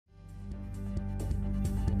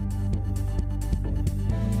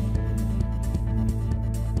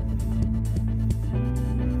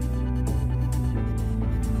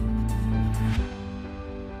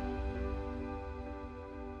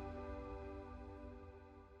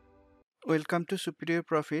Welcome to Superior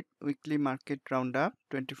Profit Weekly Market Roundup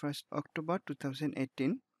 21st October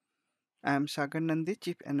 2018. I am Sagar Nandi,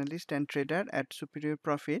 Chief Analyst and Trader at Superior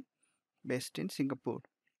Profit based in Singapore.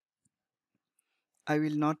 I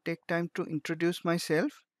will not take time to introduce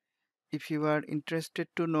myself. If you are interested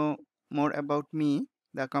to know more about me,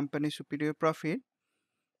 the company Superior Profit,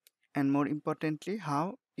 and more importantly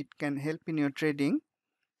how it can help in your trading,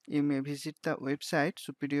 you may visit the website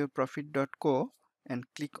superiorprofit.co and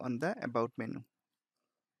click on the About menu.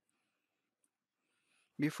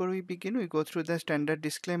 Before we begin, we go through the standard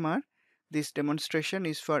disclaimer. This demonstration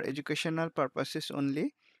is for educational purposes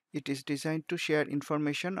only. It is designed to share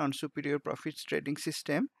information on Superior Profits trading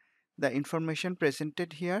system. The information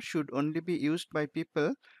presented here should only be used by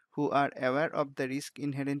people who are aware of the risk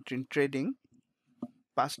inherent in trading.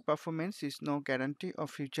 Past performance is no guarantee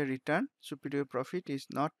of future return. Superior Profit is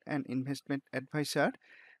not an investment advisor.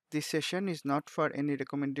 This session is not for any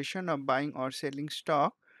recommendation of buying or selling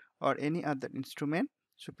stock or any other instrument.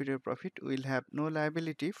 Superior Profit will have no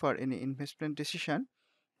liability for any investment decision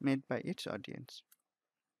made by its audience.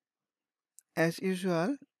 As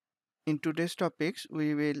usual, in today's topics,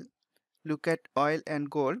 we will look at oil and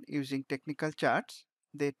gold using technical charts.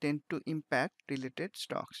 They tend to impact related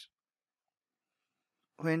stocks.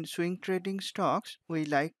 When swing trading stocks, we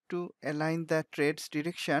like to align the trade's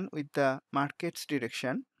direction with the market's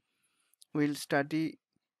direction. We'll study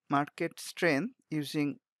market strength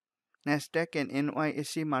using Nasdaq and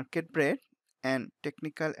NYSE market breadth and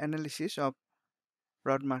technical analysis of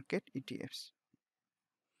broad market ETFs.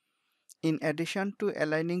 In addition to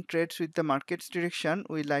aligning trades with the market's direction,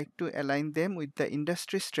 we like to align them with the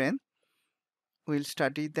industry strength. We'll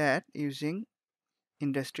study that using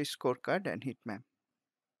industry scorecard and heat map.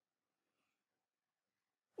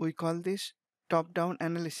 We call this top-down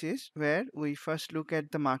analysis, where we first look at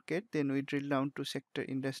the market, then we drill down to sector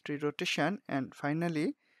industry rotation, and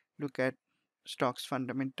finally look at stocks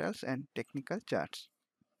fundamentals and technical charts.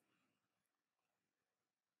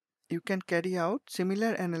 You can carry out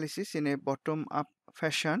similar analysis in a bottom-up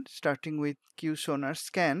fashion, starting with Q-sonar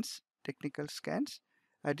scans, technical scans,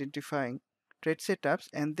 identifying trade setups,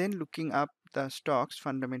 and then looking up the stocks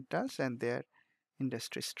fundamentals and their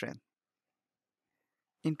industry strength.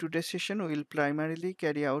 In today's session, we will primarily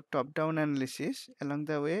carry out top-down analysis. Along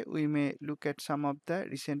the way, we may look at some of the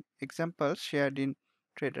recent examples shared in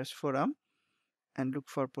Traders Forum and look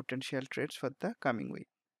for potential trades for the coming week.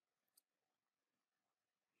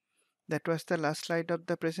 That was the last slide of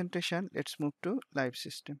the presentation. Let's move to live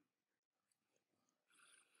system.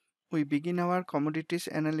 We begin our commodities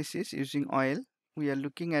analysis using oil. We are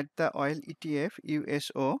looking at the oil ETF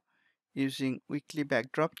USO using weekly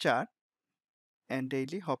backdrop chart and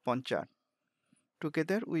daily hop-on chart.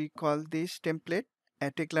 Together we call this template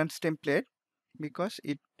at a glance template because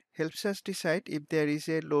it helps us decide if there is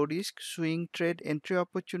a low risk swing trade entry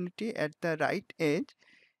opportunity at the right edge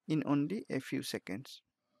in only a few seconds.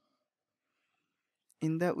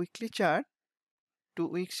 In the weekly chart, 2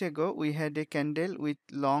 weeks ago we had a candle with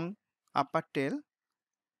long upper tail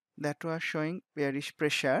that was showing bearish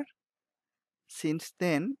pressure. Since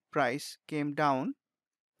then, price came down.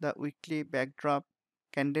 The weekly backdrop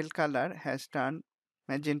candle color has turned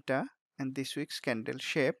magenta, and this week's candle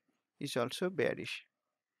shape is also bearish.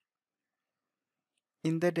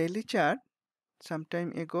 In the daily chart, some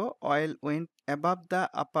time ago, oil went above the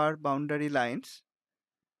upper boundary lines.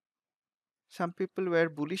 Some people were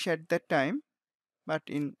bullish at that time, but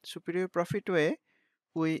in Superior Profit way,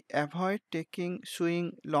 we avoid taking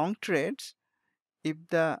swing long trades if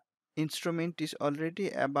the instrument is already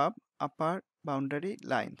above upper boundary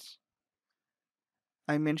lines.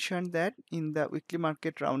 I mentioned that in the weekly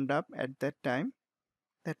market roundup at that time.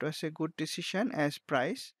 That was a good decision as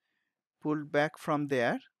price pulled back from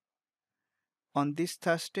there. On this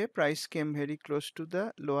Thursday, price came very close to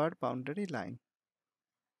the lower boundary line.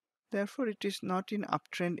 Therefore, it is not in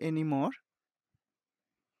uptrend anymore.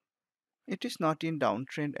 It is not in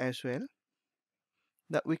downtrend as well.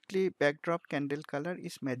 The weekly backdrop candle color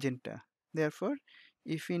is magenta. Therefore,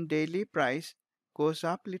 if in daily price goes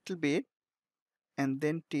up little bit and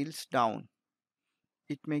then tilts down,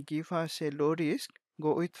 it may give us a low risk,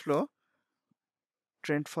 go with flow,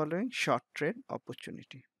 trend following short trade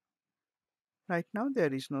opportunity. Right now,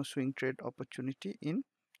 there is no swing trade opportunity in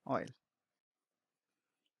oil.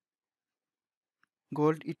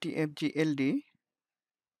 Gold ETF GLD.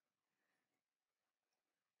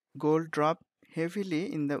 Gold dropped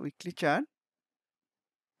heavily in the weekly chart.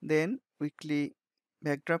 Then weekly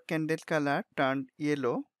backdrop candle color turned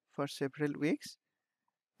yellow for several weeks,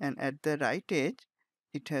 and at the right edge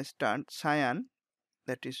it has turned cyan,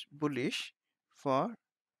 that is bullish, for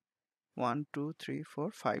 1, 2, 3,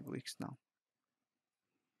 4, 5 weeks now.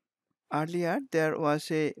 Earlier, there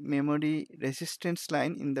was a memory resistance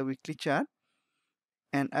line in the weekly chart,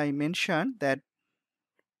 and I mentioned that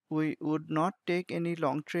we would not take any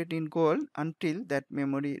long trade in gold until that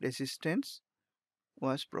memory resistance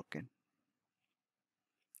was broken.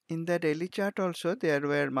 In the daily chart also, there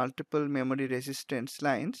were multiple memory resistance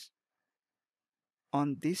lines.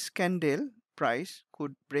 On this candle, price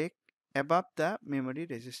could break above the memory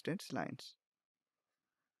resistance lines.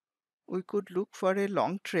 We could look for a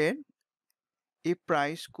long trade if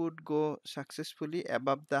price could go successfully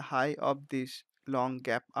above the high of this long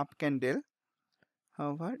gap up candle.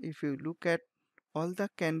 However, if you look at all the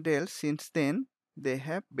candles since then, they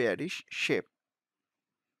have bearish shape.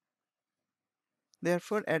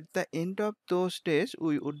 Therefore, at the end of those days,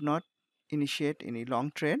 we would not initiate any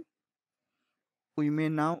long trade. We may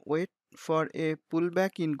now wait for a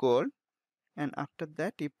pullback in gold, and after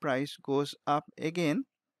that, if price goes up again,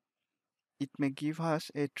 it may give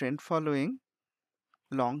us a trend following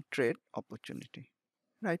long trade opportunity.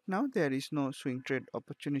 Right now, there is no swing trade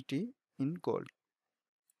opportunity in gold.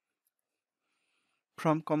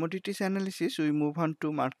 From commodities analysis, we move on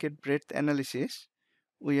to market breadth analysis.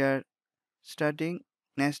 We are studying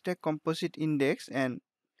Nasdaq Composite Index and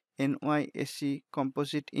NYSE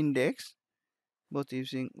Composite Index, both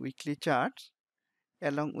using weekly charts,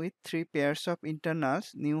 along with three pairs of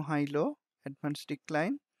internals: new high low, advanced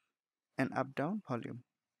decline, and up down volume.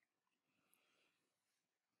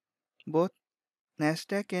 Both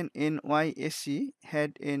Nasdaq and NYSE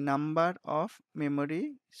had a number of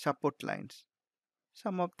memory support lines.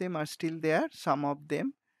 Some of them are still there, some of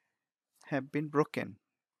them have been broken.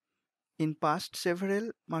 In past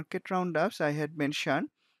several market roundups, I had mentioned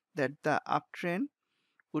that the uptrend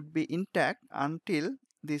would be intact until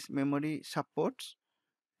these memory supports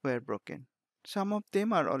were broken. Some of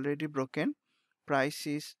them are already broken. Price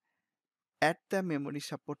is at the memory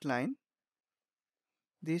support line.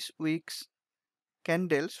 This week's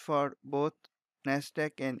candles for both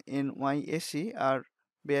Nasdaq and NYSE are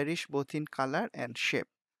bearish both in color and shape.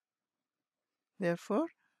 Therefore,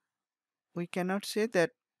 we cannot say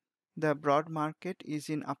that the broad market is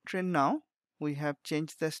in uptrend now. We have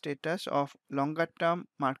changed the status of longer term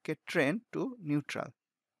market trend to neutral.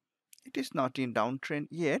 It is not in downtrend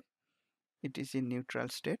yet. It is in neutral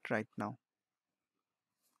state right now.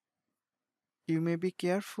 You may be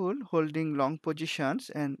careful holding long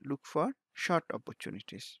positions and look for short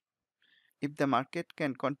opportunities. If the market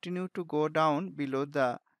can continue to go down below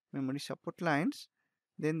the memory support lines,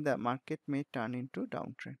 then the market may turn into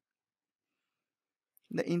downtrend.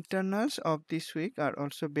 The internals of this week are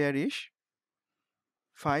also bearish.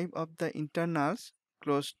 5 of the internals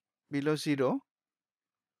closed below zero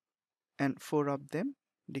and 4 of them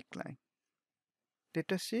decline.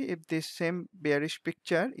 Let us see if this same bearish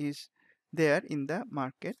picture is there in the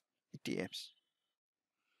market ETFs.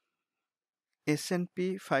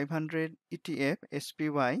 S&P 500 ETF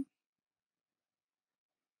SPY,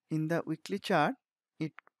 in the weekly chart,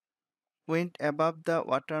 it went above the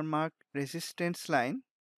watermark resistance line,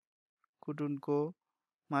 couldn't go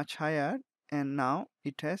much higher, and now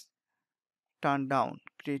it has turned down,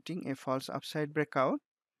 creating a false upside breakout.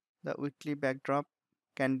 The weekly backdrop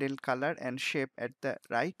candle color and shape at the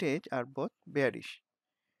right edge are both bearish.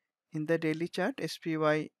 In the daily chart,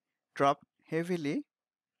 SPY dropped heavily,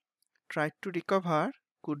 tried to recover,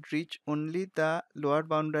 could reach only the lower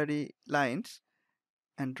boundary lines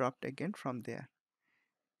and dropped again from there.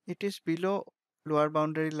 It is below lower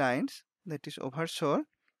boundary lines, that is oversold.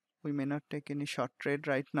 We may not take any short trade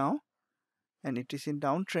right now, and it is in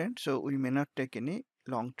downtrend, so we may not take any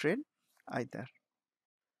long trade either.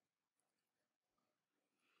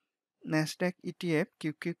 Nasdaq ETF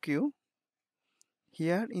QQQ.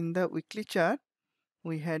 Here in the weekly chart,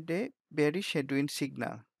 we had a bearish headwind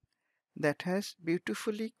signal that has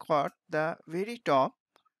beautifully caught the very top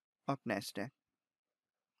of Nasdaq.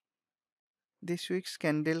 This week's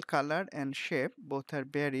candle color and shape both are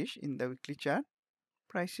bearish in the weekly chart.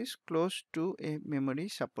 Price is close to a memory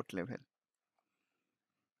support level.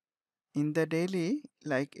 In the daily,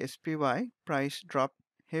 like SPY, price dropped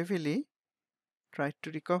heavily, tried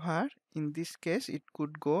to recover. In this case, it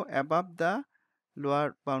could go above the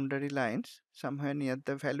lower boundary lines, somewhere near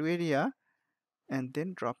the value area, and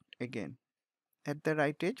then dropped again. At the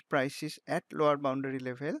right edge, price is at lower boundary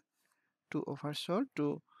level to oversold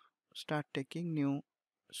to start taking new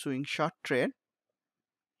swing short trade,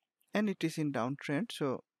 and it is in downtrend,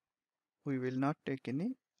 so we will not take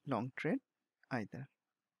any long trade either.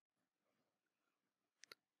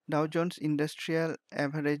 Dow Jones Industrial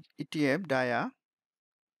Average ETF DIA.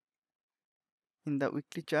 In the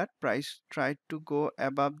weekly chart, price tried to go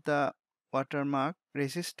above the watermark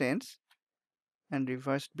resistance and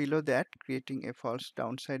reversed below that, creating a false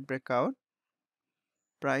downside breakout.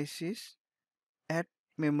 Price is at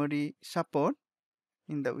memory support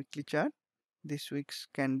in the weekly chart. This week's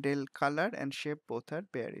candle color and shape both are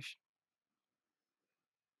bearish.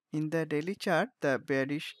 In the daily chart, the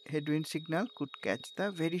bearish headwind signal could catch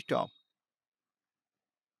the very top.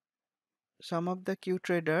 Some of the Q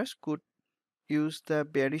traders could use the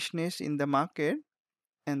bearishness in the market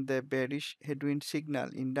and the bearish headwind signal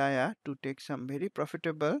in DIA to take some very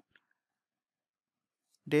profitable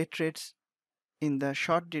day trades in the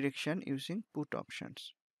short direction using put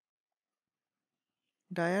options.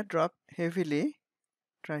 DIA dropped heavily,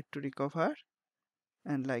 tried to recover,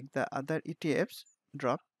 and like the other ETFs,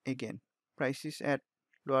 dropped again. Prices at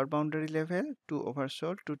lower boundary level to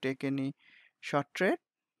oversold to take any short trade.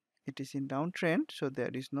 It is in downtrend, so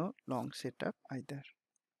there is no long setup either.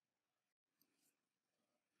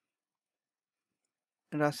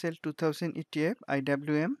 Russell 2000 ETF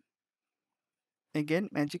IWM. Again,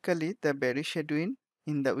 magically, the bearish headwind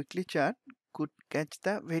in the weekly chart could catch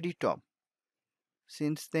the very top.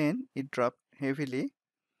 Since then, it dropped heavily.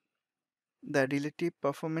 The relative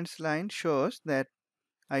performance line shows that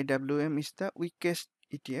IWM is the weakest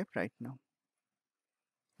ETF right now.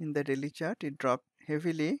 In the daily chart, it dropped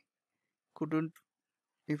heavily, couldn't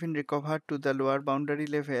even recover to the lower boundary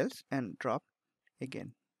levels and dropped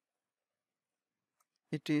again.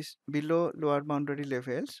 It is below lower boundary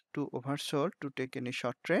levels to oversold to take any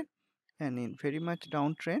short trade and in very much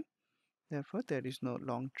downtrend. Therefore, there is no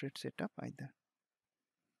long trade setup either.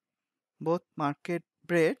 Both market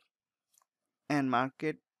breadth and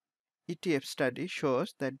market ETF study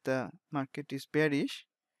shows that the market is bearish,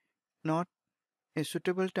 not a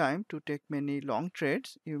suitable time to take many long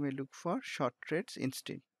trades. You may look for short trades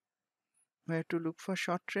instead. Where to look for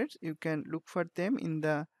short trades? You can look for them in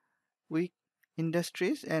the weak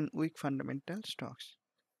industries and weak fundamental stocks.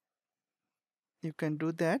 You can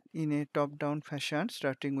do that in a top-down fashion,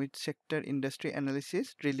 starting with sector industry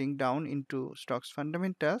analysis, drilling down into stocks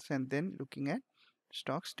fundamentals, and then looking at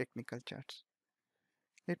stocks technical charts.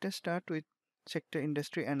 Let us start with sector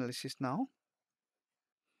industry analysis now.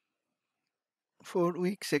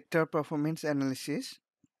 4-week sector performance analysis.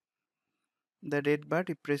 The red bar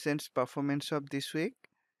represents performance of this week.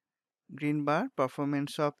 Green bar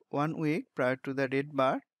performance of 1 week prior to the red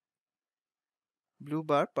bar. Blue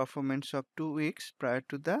bar performance of 2 weeks prior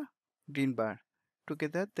to the green bar.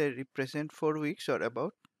 Together they represent 4 weeks or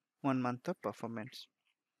about 1 month of performance.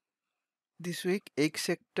 This week 8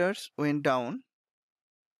 sectors went down,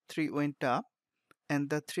 3 went up, and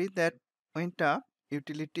the 3 that went up,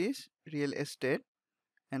 utilities, real estate,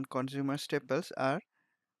 and consumer staples, are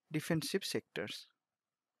defensive sectors.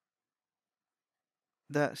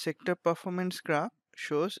 The sector performance graph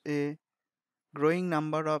shows a growing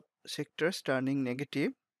number of sectors turning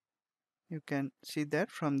negative. You can see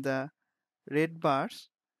that from the red bars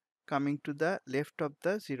coming to the left of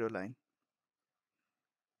the zero line.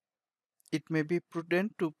 It may be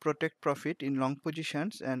prudent to protect profit in long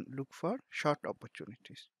positions and look for short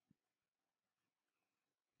opportunities.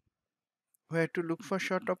 Where to look for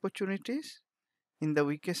short opportunities? In the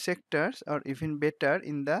weakest sectors, or even better,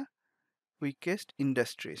 in the weakest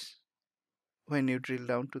industries. When you drill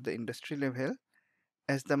down to the industry level,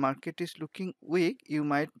 as the market is looking weak, you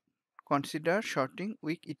might consider shorting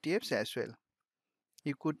weak ETFs as well.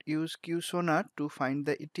 You could use Q Sonar to find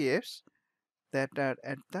the ETFs that are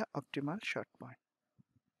at the optimal short point.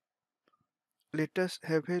 Let us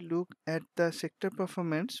have a look at the sector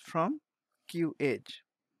performance from QEdge.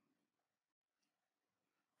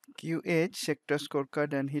 QEdge sector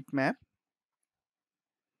scorecard and heat map.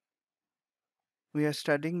 We are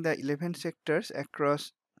studying the 11 sectors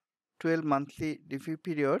across 12 monthly review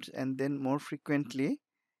periods and then more frequently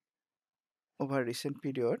over recent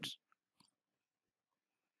periods.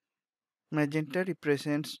 Magenta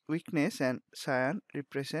represents weakness and cyan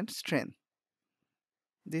represents strength.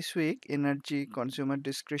 This week, energy, consumer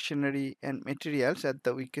discretionary, and materials are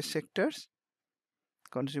the weakest sectors.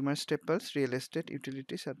 Consumer staples, real estate,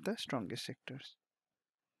 utilities are the strongest sectors.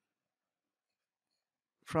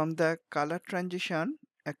 From the color transition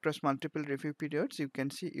across multiple review periods, you can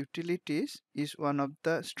see utilities is one of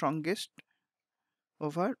the strongest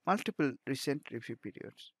over multiple recent review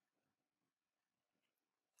periods.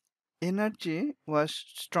 Energy was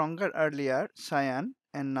stronger earlier, cyan,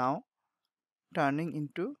 and now turning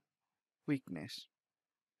into weakness.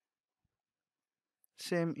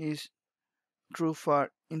 Same is true for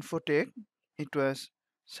infotech. It was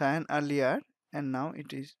cyan earlier and now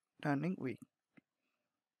it is turning weak.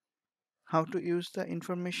 How to use the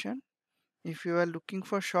information? If you are looking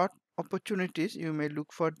for short opportunities, you may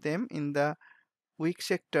look for them in the weak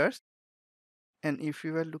sectors, and if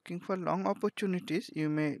you are looking for long opportunities, you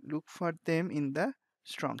may look for them in the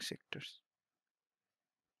strong sectors.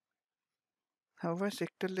 However,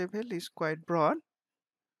 sector level is quite broad.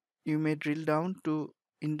 You may drill down to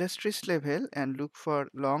industries level and look for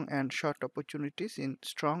long and short opportunities in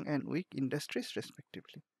strong and weak industries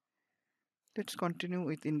respectively. Let's continue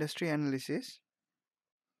with industry analysis.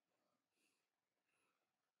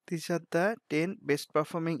 These are the 10 best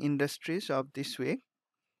performing industries of this week.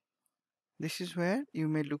 This is where you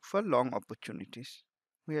may look for long opportunities.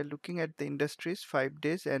 We are looking at the industries 5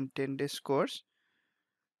 days and 10 days scores.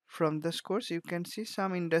 From the scores, you can see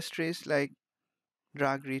some industries like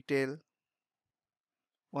drug retail,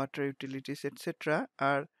 water utilities, etc.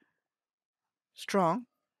 are strong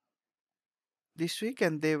this week,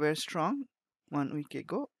 and they were strong 1 week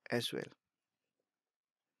ago as well.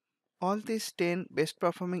 All these 10 best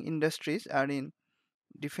performing industries are in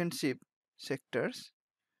defensive sectors,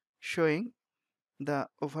 showing the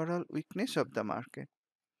overall weakness of the market.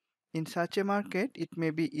 In such a market, it may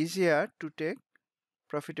be easier to take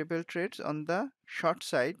profitable trades on the short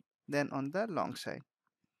side than on the long side.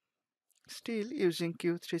 Still, using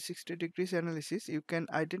Q360 degrees analysis, you can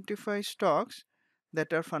identify stocks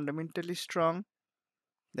that are fundamentally strong,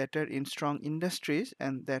 that are in strong industries,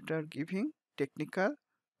 and that are giving technical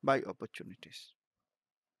buy opportunities.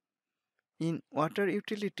 In water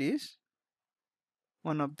utilities,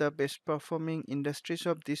 one of the best performing industries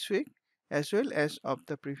of this week as well as of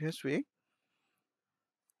the previous week,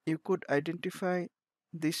 you could identify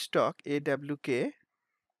this stock AWK.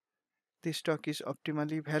 This stock is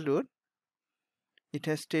optimally valued. It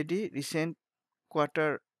has steady recent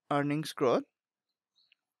quarter earnings growth.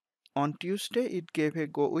 On Tuesday, it gave a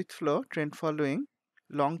go with flow trend following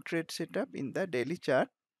long trade setup in the daily chart.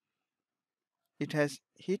 It has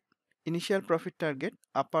hit initial profit target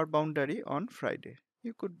upper boundary on Friday.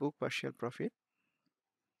 You could book partial profit.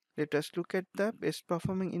 Let us look at the best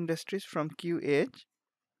performing industries from QH.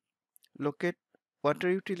 Locate water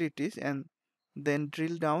utilities and then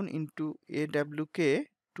drill down into AWK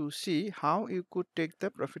to see how you could take the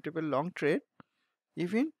profitable long trade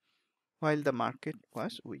even while the market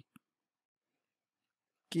was weak.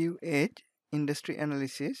 QH industry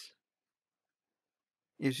analysis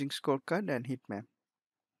using scorecard and heat map.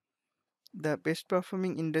 The best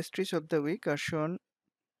performing industries of the week are shown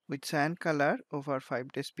with cyan color over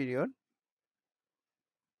 5 days period.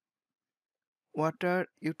 Water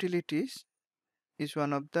utilities is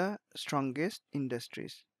one of the strongest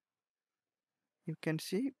industries. You can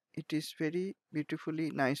see it is very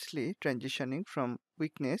beautifully nicely transitioning from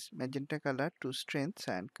weakness magenta color to strength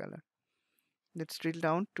cyan color. Let's drill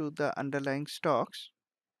down to the underlying stocks.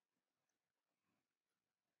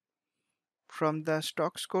 From the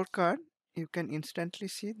stock scorecard, you can instantly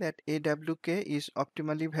see that AWK is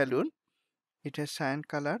optimally valued. It has cyan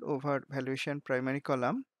color over valuation primary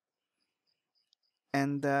column,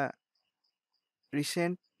 and the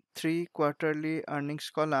recent 3 quarterly earnings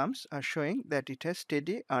columns are showing that it has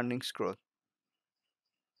steady earnings growth,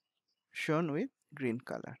 shown with green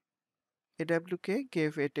color. AWK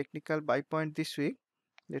gave a technical buy point this week.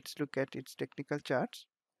 Let's look at its technical charts.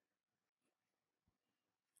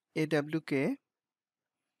 AWK,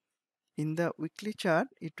 in the weekly chart,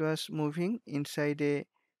 it was moving inside a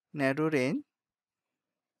narrow range.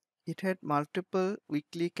 It had multiple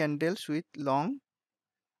weekly candles with long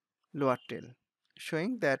lower tail,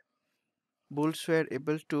 showing that bulls were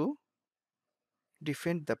able to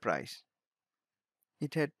defend the price.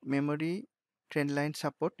 It had memory trendline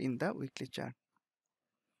support in the weekly chart.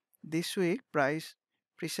 This week, price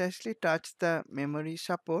precisely touched the memory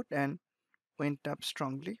support and went up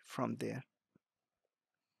strongly from there.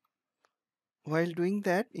 While doing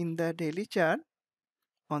that, in the daily chart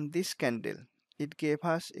on this candle, it gave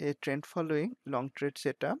us a trend following long trade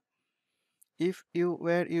setup. If you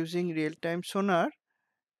were using real-time sonar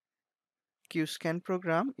Q-scan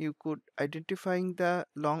program, you could identifying the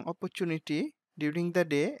long opportunity during the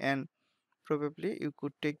day, and probably you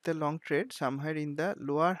could take the long trade somewhere in the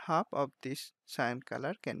lower half of this cyan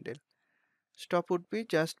color candle. Stop would be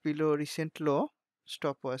just below recent low.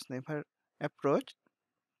 Stop was never approached.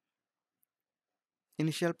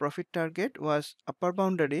 Initial profit target was upper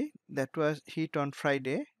boundary that was hit on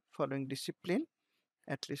Friday. Following discipline,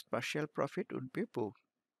 at least partial profit would be booked.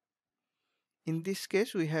 In this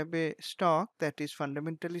case, we have a stock that is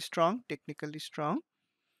fundamentally strong, technically strong,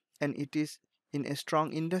 and it is in a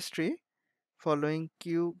strong industry. Following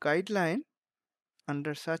Q guideline,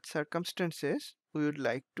 under such circumstances, we would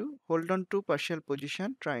like to hold on to partial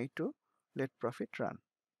position, try to let profit run.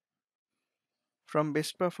 From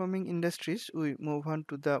best performing industries, we move on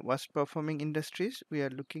to the worst performing industries. We are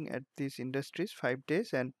looking at these industries 5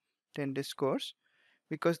 days and 10 days course.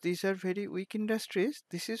 Because these are very weak industries,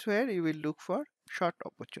 this is where you will look for short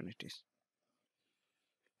opportunities.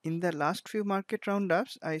 In the last few market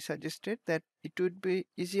roundups, I suggested that it would be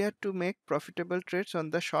easier to make profitable trades on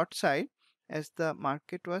the short side as the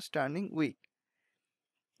market was turning weak.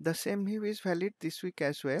 The same view is valid this week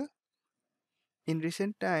as well. In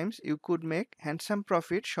recent times, you could make handsome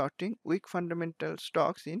profit shorting weak fundamental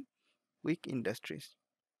stocks in weak industries.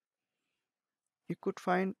 You could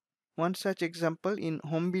find one such example in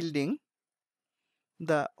home building.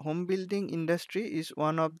 The home building industry is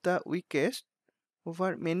one of the weakest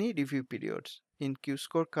over many review periods in Q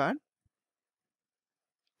scorecard,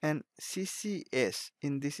 and CCS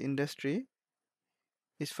in this industry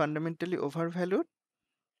is fundamentally overvalued.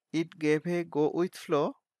 It gave a go with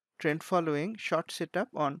flow trend following short setup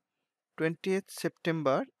on 20th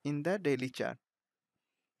September in the daily chart.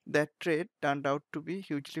 That trade turned out to be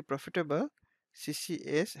hugely profitable.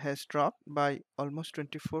 CCS has dropped by almost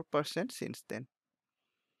 24% since then.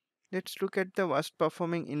 Let's look at the worst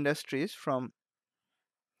performing industries from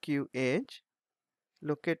Q Edge.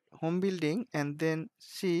 Look at home building and then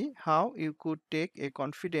see how you could take a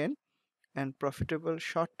confident and profitable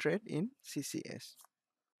short trade in CCS.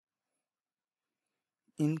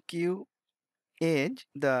 In Q Edge,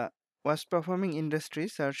 the worst performing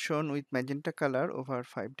industries are shown with magenta color over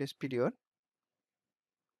 5 days period.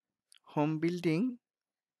 Home building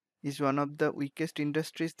is one of the weakest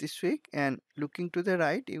industries this week, and looking to the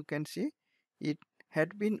right you can see it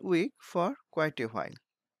had been weak for quite a while.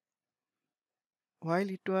 While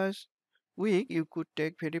it was weak, you could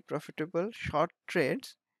take very profitable short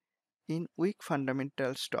trades in weak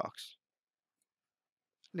fundamental stocks.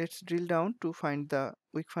 Let's drill down to find the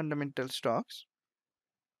weak fundamental stocks.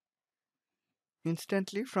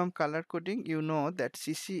 Instantly from color coding you know that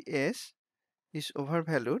CCS is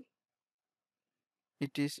overvalued.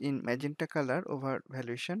 It is in magenta color over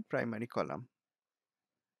valuation primary column.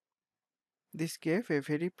 This gave a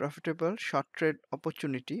very profitable short trade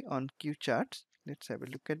opportunity on Q charts. Let's have a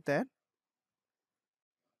look at that.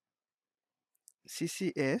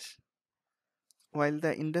 CCS, while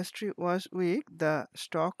the industry was weak, the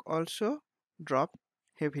stock also dropped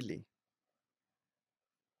heavily.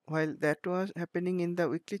 While that was happening in the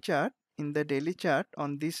weekly chart, in the daily chart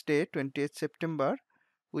on this day, 20th September,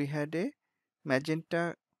 we had a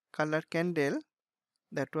magenta color candle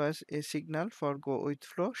that was a signal for go with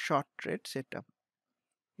flow short trade setup.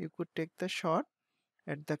 You could take the short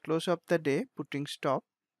at the close of the day, putting stop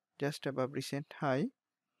just above recent high.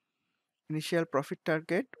 Initial profit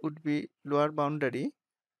target would be lower boundary,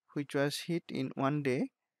 which was hit in one day.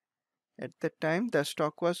 At that time, the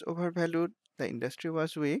stock was overvalued, the industry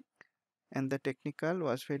was weak, and the technical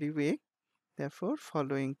was very weak. Therefore,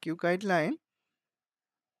 following Q guideline,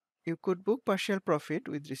 you could book partial profit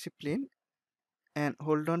with discipline and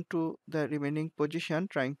hold on to the remaining position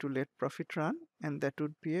trying to let profit run, and that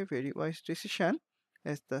would be a very wise decision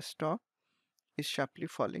as the stock is sharply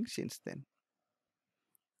falling since then.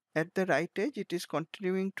 At the right edge it is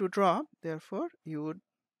continuing to drop, therefore you would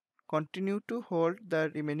continue to hold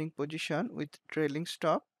the remaining position with trailing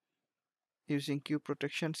stop using Q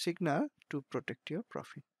protection signal to protect your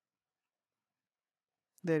profit.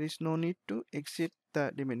 There is no need to exit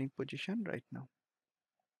the remaining position right now.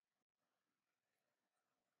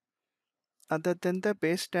 Other than the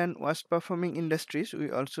best and worst performing industries,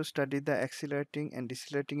 we also study the accelerating and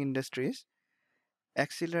decelerating industries.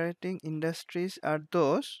 Accelerating industries are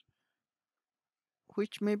those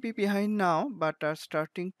which may be behind now but are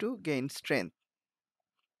starting to gain strength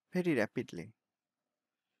very rapidly.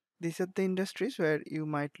 These are the industries where you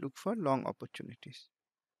might look for long opportunities.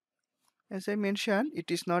 As I mentioned, it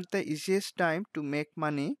is not the easiest time to make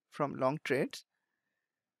money from long trades.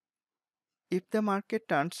 If the market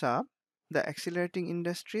turns up, the accelerating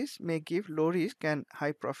industries may give low risk and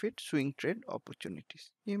high profit swing trade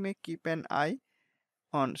opportunities. You may keep an eye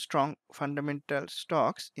on strong fundamental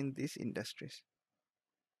stocks in these industries.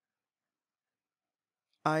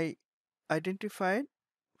 I identified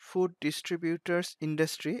food distributors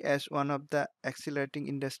industry as one of the accelerating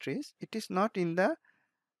industries. It is not in the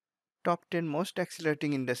top 10 most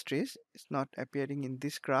accelerating industries. It's not appearing in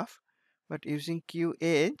this graph, but using Q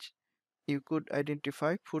Edge, you could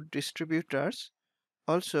identify food distributors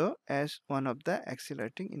also as one of the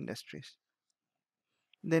accelerating industries.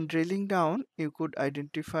 Then drilling down, you could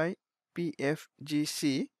identify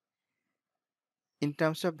PFGC. In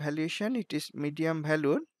terms of valuation, it is medium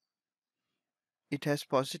valued. It has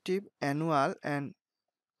positive annual and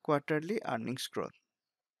quarterly earnings growth.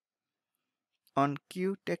 On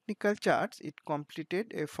Q technical charts, it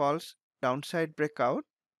completed a false downside breakout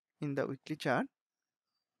in the weekly chart.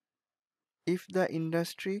 If the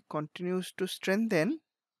industry continues to strengthen,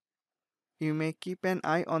 you may keep an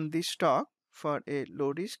eye on this stock for a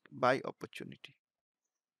low risk buy opportunity.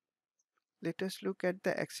 Let us look at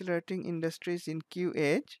the accelerating industries in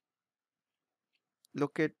QH,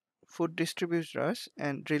 locate food distributors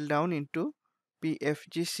and drill down into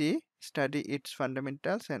PFGC, study its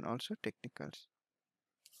fundamentals and also technicals.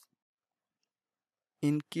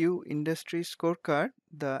 In Q industry scorecard,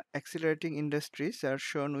 the accelerating industries are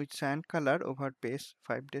shown with cyan color over base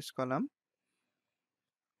 5 days column.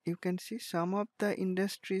 You can see some of the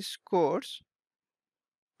industry scores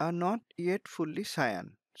are not yet fully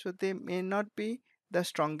cyan. So they may not be the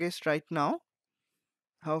strongest right now.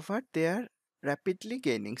 However, they are rapidly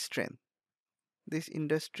gaining strength. These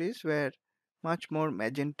industries were much more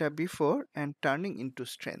magenta before and turning into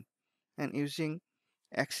strength. And using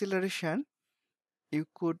acceleration, you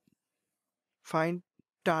could find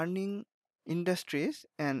turning industries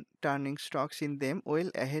and turning stocks in them well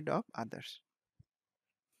ahead of others.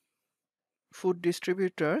 Food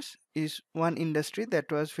distributors is one industry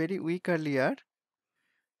that was very weak earlier.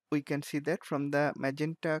 We can see that from the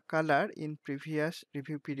magenta color in previous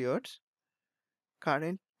review periods.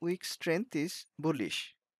 Current week strength is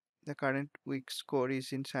bullish. The current week score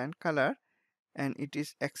is in cyan color and it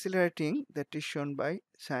is accelerating, that is shown by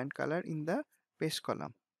cyan color in the base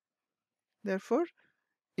column. Therefore,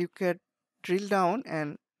 you can drill down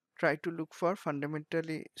and try to look for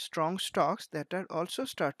fundamentally strong stocks that are also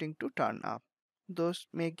starting to turn up. Those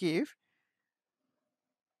may give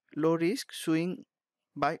low risk swing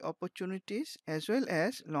buy opportunities as well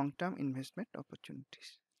as long-term investment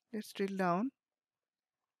opportunities. Let's drill down.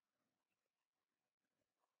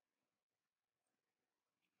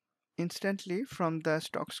 Instantly from the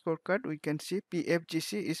stock scorecard, we can see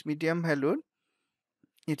PFGC is medium valued.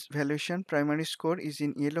 Its valuation primary score is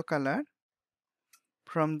in yellow color.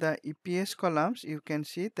 From the EPS columns, you can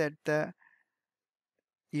see that the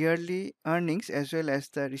yearly earnings as well as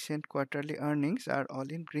the recent quarterly earnings are all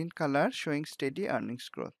in green color, showing steady earnings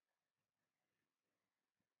growth.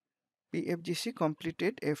 PFGC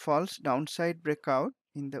completed a false downside breakout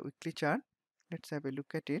in the weekly chart. Let's have a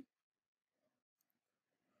look at it.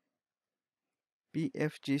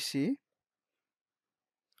 PFGC,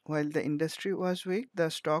 while the industry was weak, the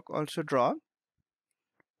stock also dropped.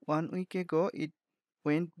 1 week ago, it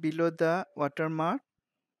went below the watermark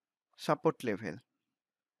support level.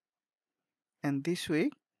 And this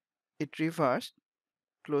week, it reversed,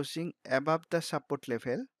 closing above the support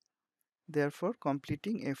level, therefore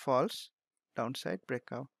completing a false downside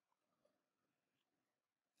breakout.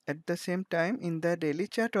 At the same time, in the daily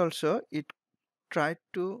chart also, it tried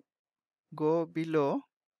to go below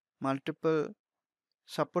multiple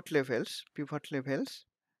support levels, pivot levels,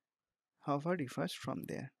 however reversed from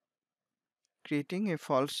there, creating a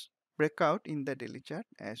false breakout in the daily chart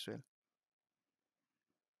as well.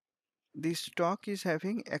 This stock is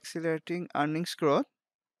having accelerating earnings growth,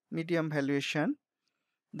 medium valuation.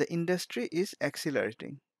 The industry is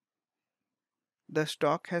accelerating. The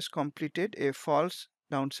stock has completed a false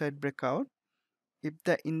downside breakout. If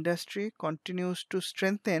the industry continues to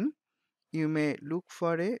strengthen, you may look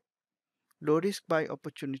for a low risk buy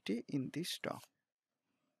opportunity in this stock.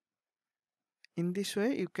 In this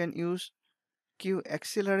way, you can use Q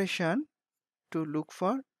acceleration to look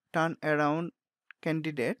for turnaround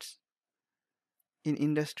candidates in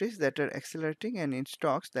industries that are accelerating and in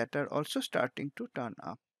stocks that are also starting to turn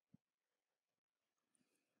up.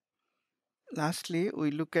 Lastly,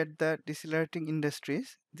 we look at the decelerating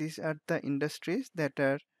industries. These are the industries that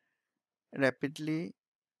are rapidly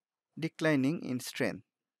declining in strength.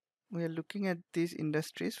 We are looking at these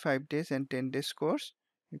industries 5 days and 10 days scores.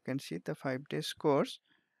 You can see the 5 days scores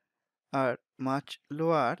are much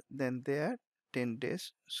lower than their 10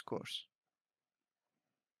 days scores.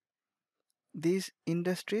 These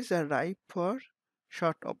industries are ripe for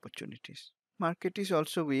short opportunities. Market is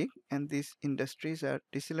also weak and these industries are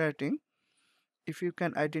decelerating. If you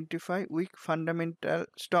can identify weak fundamental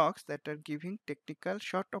stocks that are giving technical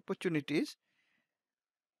short opportunities,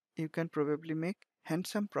 you can probably make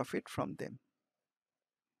handsome profit from them.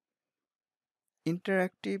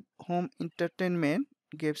 Interactive home entertainment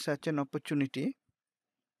gave such an opportunity.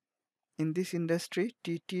 In this industry,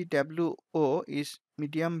 TTWO is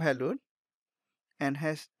medium valued and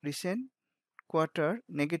has recent quarter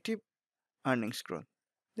negative earnings growth.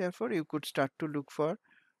 Therefore, you could start to look for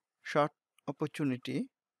short opportunity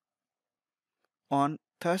on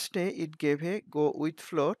Thursday, it gave a go with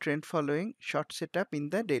flow trend following short setup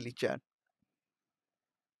in the daily chart.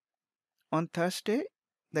 On Thursday,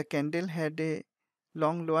 the candle had a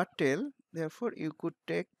long lower tail, therefore you could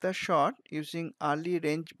take the short using early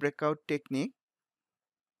range breakout technique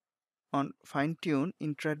on fine-tune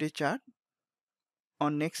intraday chart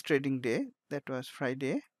on next trading day, that was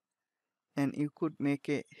Friday, and you could make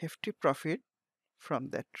a hefty profit from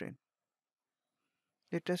that trend.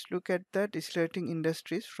 Let us look at the decelerating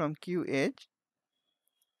industries from Q Edge,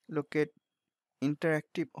 look at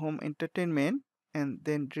interactive home entertainment, and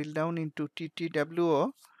then drill down into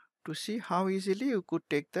TTWO to see how easily you could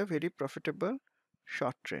take the very profitable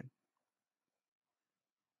short trend.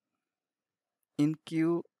 In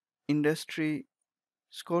Q industry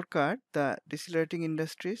scorecard, the decelerating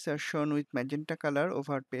industries are shown with magenta color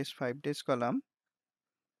over base 5 days column.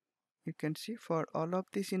 You can see for all of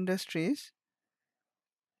these industries,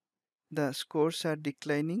 the scores are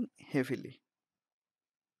declining heavily.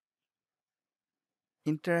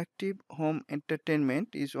 Interactive home entertainment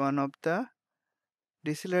is one of the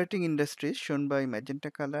decelerating industries shown by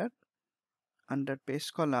magenta color under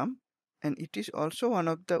base column, and it is also one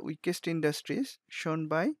of the weakest industries shown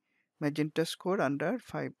by magenta score under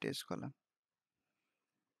 5 days column.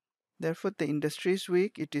 Therefore, the industry is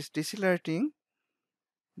weak, it is decelerating.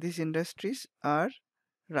 These industries are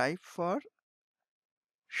ripe for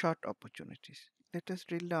short opportunities. Let us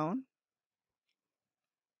drill down.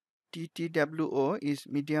 TTWO is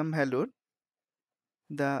medium valued.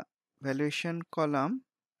 The valuation column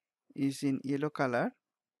is in yellow color,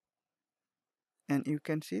 and you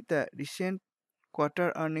can see the recent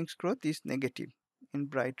quarter earnings growth is negative in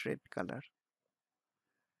bright red color.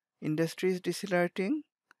 Industry is decelerating.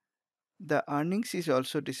 The earnings is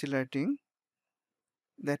also decelerating.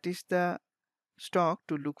 That is the stock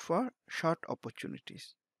to look for short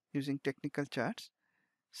opportunities using technical charts.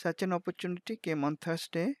 Such an opportunity came on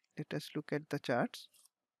Thursday. Let us look at the charts.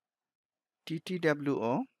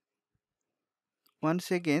 TTWO.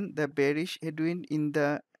 Once again, the bearish headwind in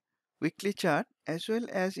the weekly chart as well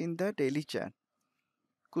as in the daily chart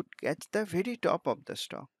could catch the very top of the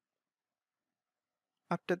stock.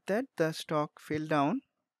 After that, the stock fell down.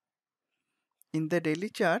 In the daily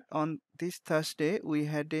chart on this Thursday, we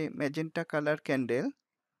had a magenta color candle.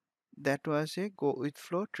 That was a go with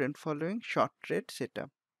flow trend following short trade setup.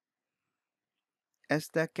 As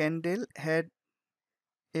the candle had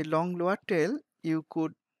a long lower tail, you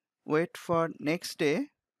could wait for next day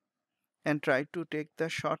and try to take the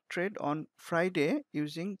short trade on Friday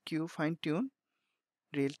using Q fine-tune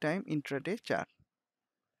real-time intraday chart.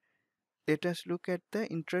 Let us look at the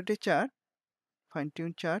intraday chart,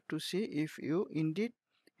 fine-tune chart, to see if you indeed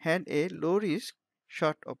had a low risk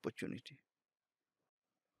short opportunity.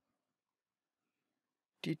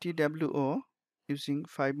 TTWO using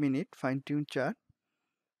 5-minute fine-tune chart.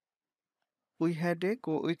 We had a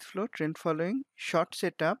go with flow trend following short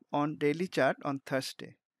setup on daily chart on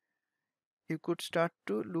Thursday. You could start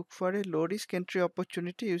to look for a low risk entry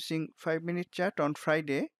opportunity using 5-minute chart on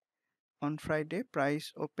Friday. On Friday,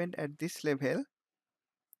 price opened at this level.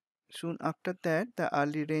 Soon after that, the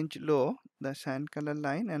early range low, the cyan color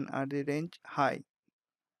line, and early range high,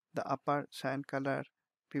 the upper cyan color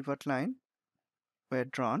pivot line, were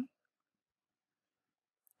drawn.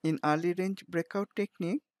 In early range breakout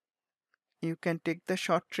technique, you can take the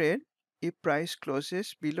short trade if price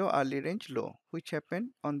closes below early range low, which happened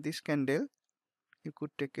on this candle. You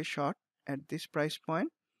could take a short at this price point,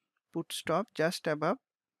 put stop just above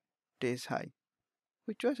day's high,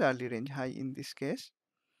 which was early range high in this case.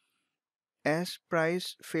 As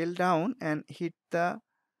price fell down and hit the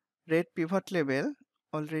red pivot level,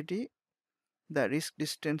 already the risk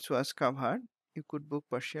distance was covered. You could book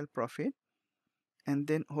partial profit and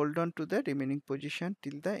then hold on to the remaining position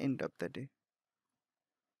till the end of the day.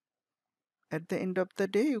 At the end of the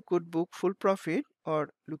day, you could book full profit, or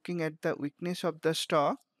looking at the weakness of the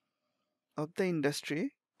stock, of the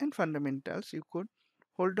industry and fundamentals, you could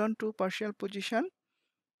hold on to partial position,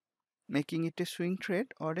 making it a swing trade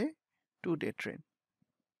or a 2-day trade.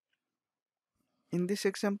 In this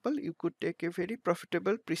example, you could take a very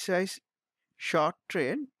profitable, precise short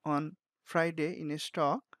trade on Friday in a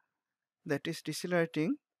stock that is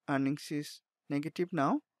decelerating. Earnings is negative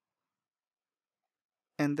now,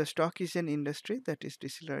 and the stock is an industry that is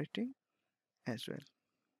decelerating as well.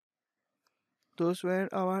 Those were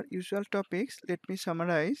our usual topics. Let me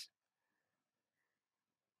summarize.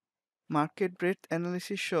 Market breadth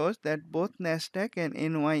analysis shows that both Nasdaq and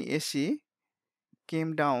NYSE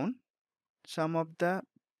came down. Some of the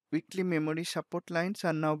weekly memory support lines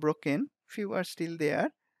are now broken. Few are still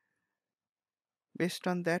there. Based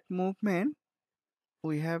on that movement,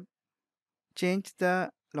 we have changed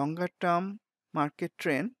the longer term market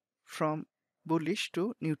trend from bullish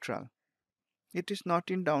to neutral. It is not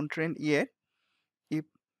in downtrend yet. If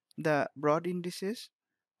the broad indices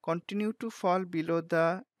continue to fall below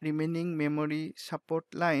the remaining memory support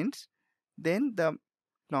lines, then the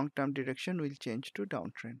long-term direction will change to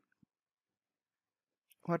downtrend.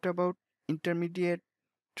 What about intermediate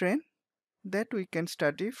trend? That we can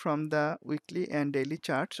study from the weekly and daily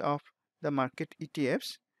charts of the market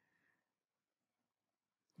ETFs.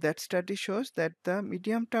 That study shows that the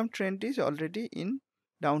medium-term trend is already in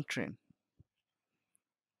downtrend.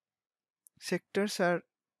 Sectors are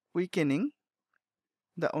weakening.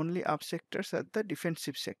 The only up sectors are the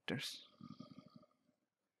defensive sectors.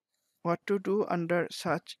 What to do under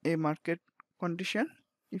such a market condition?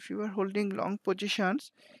 If you are holding long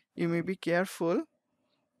positions, you may be careful,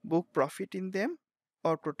 book profit in them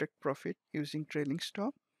or protect profit using trailing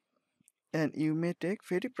stop, and you may take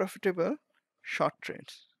very profitable short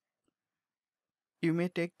trades. You may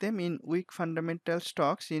take them in weak fundamental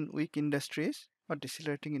stocks in weak industries or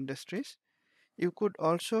decelerating industries. You could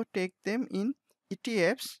also take them in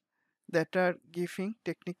ETFs that are giving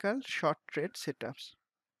technical short trade setups.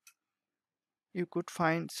 You could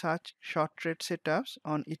find such short trade setups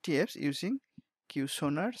on ETFs using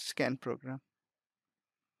QSonar scan program.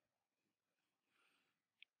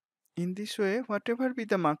 In this way, whatever be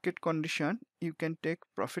the market condition, you can take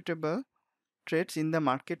profitable trades in the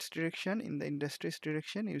market's direction, in the industry's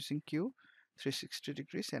direction using Q 360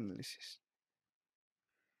 degrees analysis.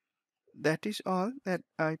 That is all that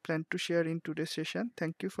I plan to share in today's session.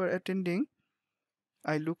 Thank you for attending.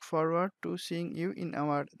 I look forward to seeing you in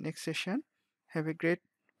our next session. Have a great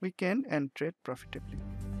weekend and trade profitably.